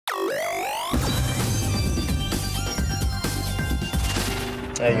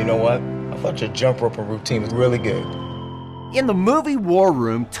Hey, you know what? I thought your jump roping routine was really good. In the movie War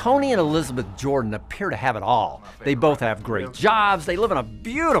Room, Tony and Elizabeth Jordan appear to have it all. They both have great jobs, they live in a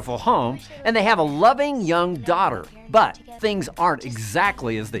beautiful home, and they have a loving young daughter. But things aren't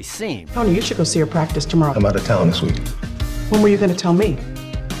exactly as they seem. Tony, you should go see her practice tomorrow. I'm out of town this week. When were you going to tell me?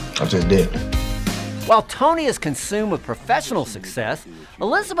 I just did. While Tony is consumed with professional success,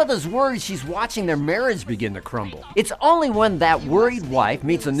 Elizabeth is worried she's watching their marriage begin to crumble. It's only when that worried wife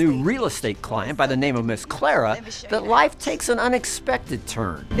meets a new real estate client by the name of Miss Clara that life takes an unexpected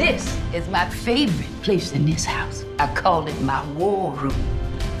turn. This is my favorite place in this house. I call it my war room.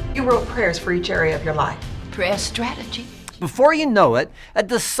 You wrote prayers for each area of your life. Prayer strategy. Before you know it, a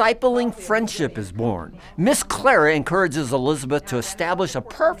discipling friendship is born. Miss Clara encourages Elizabeth to establish a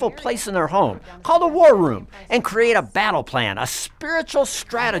prayerful place in their home called a war room and create a battle plan, a spiritual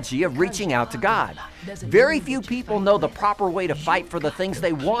strategy of reaching out to God. Very few people know the proper way to fight for the things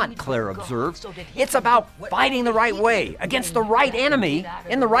they want, Clara observes. It's about fighting the right way, against the right enemy,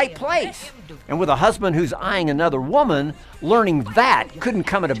 in the right place. And with a husband who's eyeing another woman, learning that couldn't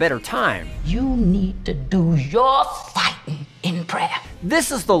come at a better time. You need to do your fighting in prayer.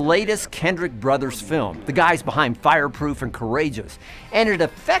 This is the latest Kendrick Brothers film, the guys behind Fireproof and Courageous, and it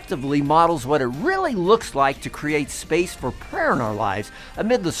effectively models what it really looks like to create space for prayer in our lives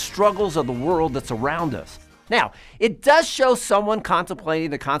amid the struggles of the world that's around us. Now, it does show someone contemplating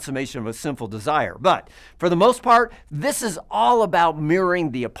the consummation of a sinful desire, but for the most part, this is all about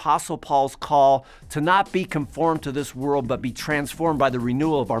mirroring the Apostle Paul's call to not be conformed to this world, but be transformed by the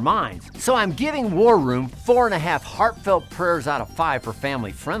renewal of our minds. So I'm giving War Room 4.5 heartfelt prayers out of 5 for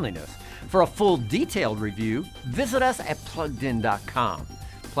family friendliness. For a full detailed review, visit us at PluggedIn.com.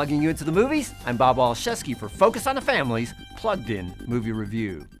 Plugging you into the movies, I'm Bob Waliszewski for Focus on the Family's Plugged In Movie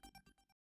Review.